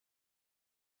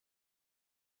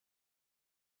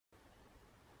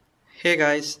Hey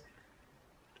guys,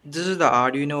 this is the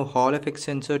Arduino Hall Effect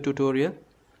sensor tutorial.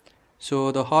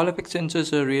 So the Hall Effect sensor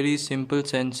is a really simple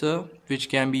sensor which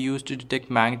can be used to detect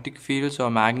magnetic fields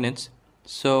or magnets.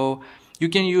 So you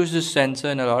can use this sensor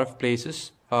in a lot of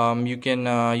places. You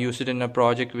can use it in a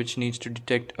project which needs to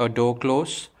detect a door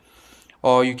close,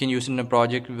 or you can use it in a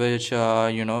project which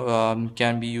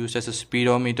can be used as a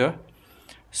speedometer.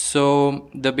 So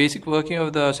the basic working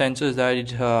of the sensor is that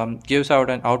it gives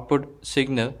out an output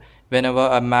signal whenever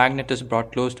a magnet is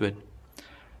brought close to it.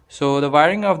 So the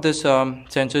wiring of this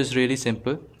sensor is really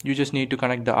simple. You just need to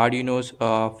connect the Arduino's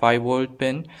 5-volt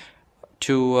pin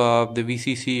to the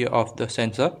VCC of the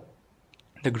sensor,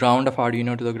 the ground of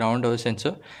Arduino to the ground of the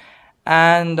sensor,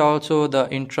 and also the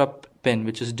interrupt pin,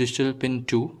 which is digital pin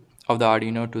 2 of the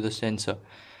Arduino to the sensor.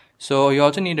 So you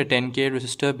also need a 10K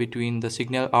resistor between the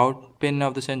signal out pin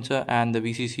of the sensor and the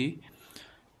VCC.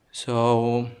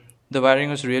 So the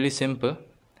wiring is really simple.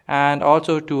 And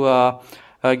also to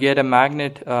get a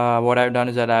magnet, what I've done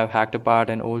is that I've hacked apart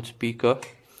an old speaker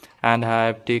and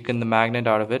I've taken the magnet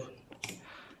out of it.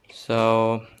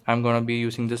 So I'm going to be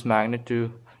using this magnet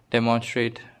to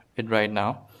demonstrate it right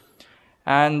now.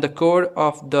 And the code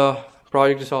of the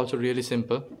project is also really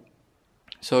simple.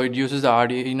 So it uses the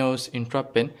Arduino's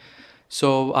interrupt pin.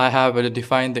 So I have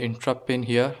defined the interrupt pin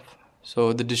here.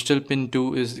 So the digital pin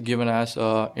 2 is given as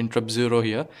interrupt 0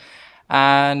 here.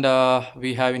 And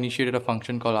we have initiated a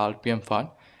function called RPM fun.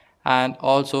 And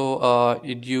also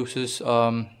it uses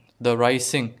the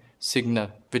rising signal,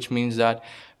 which means that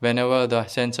whenever the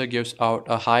sensor gives out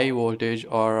a high voltage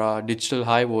or a digital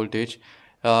high voltage,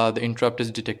 the interrupt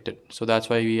is detected. So that's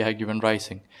why we have given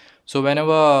rising. So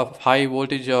whenever high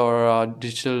voltage or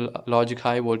digital logic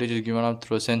high voltage is given out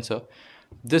through a sensor,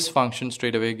 this function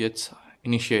straight away gets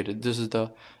initiated. This is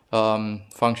the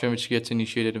function which gets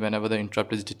initiated whenever the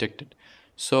interrupt is detected.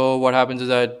 So what happens is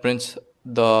that it prints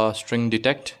the string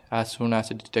detect as soon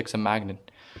as it detects a magnet.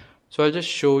 So I'll just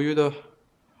show you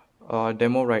the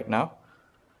demo right now.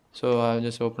 So I'll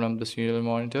just open up the serial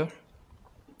monitor.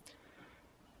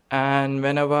 And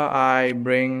whenever I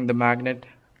bring the magnet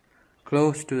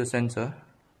close to the sensor,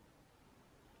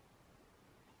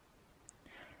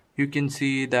 you can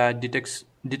see that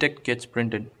detect gets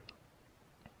printed.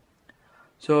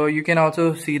 So you can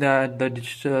also see that the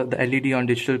LED on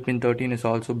digital pin 13 is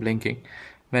also blinking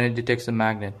when it detects the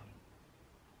magnet.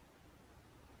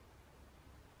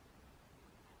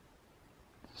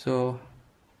 So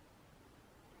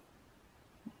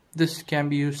this can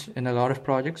be used in a lot of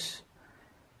projects.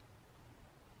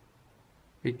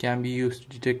 It can be used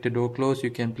to detect a door close. You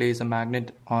can place a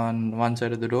magnet on one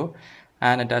side of the door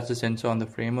and attach the sensor on the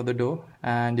frame of the door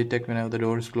and detect whenever the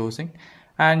door is closing.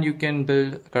 And you can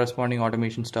build corresponding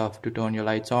automation stuff to turn your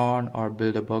lights on or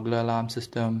build a burglar alarm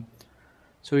system.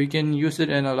 So you can use it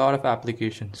in a lot of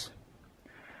applications.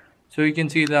 So you can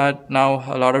see that now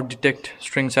a lot of detect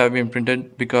strings have been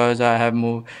printed because I have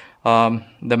moved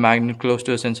the magnet close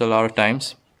to the sensor a lot of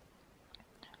times.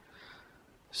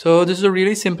 So this is a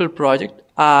really simple project.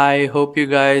 I hope you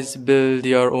guys build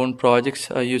your own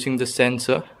projects using the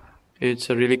sensor.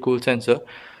 It's a really cool sensor.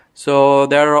 So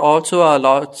there are also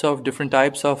lots of different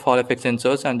types of Hall Effect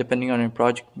sensors, and depending on your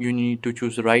project you need to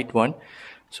choose the right one.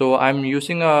 So I'm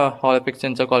using a Hall Effect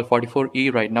sensor called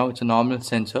 44E right now. It's a normal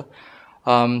sensor.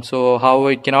 So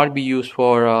however, it cannot be used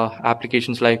for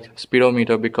applications like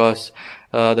speedometer because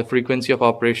the frequency of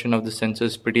operation of the sensor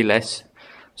is pretty less.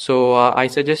 So I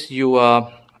suggest you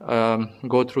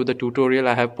go through the tutorial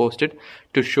I have posted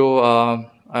to show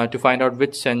to find out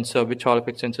which Hall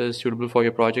Effect sensor is suitable for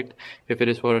your project, if it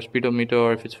is for a speedometer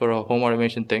or if it's for a home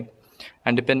automation thing.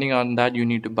 And depending on that, you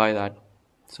need to buy that.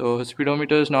 So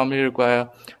speedometers normally require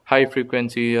high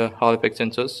frequency Hall Effect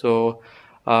sensors. So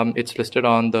it's listed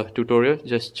on the tutorial.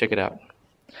 Just check it out.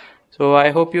 So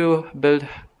I hope you build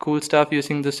cool stuff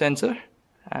using the sensor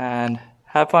and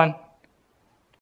have fun.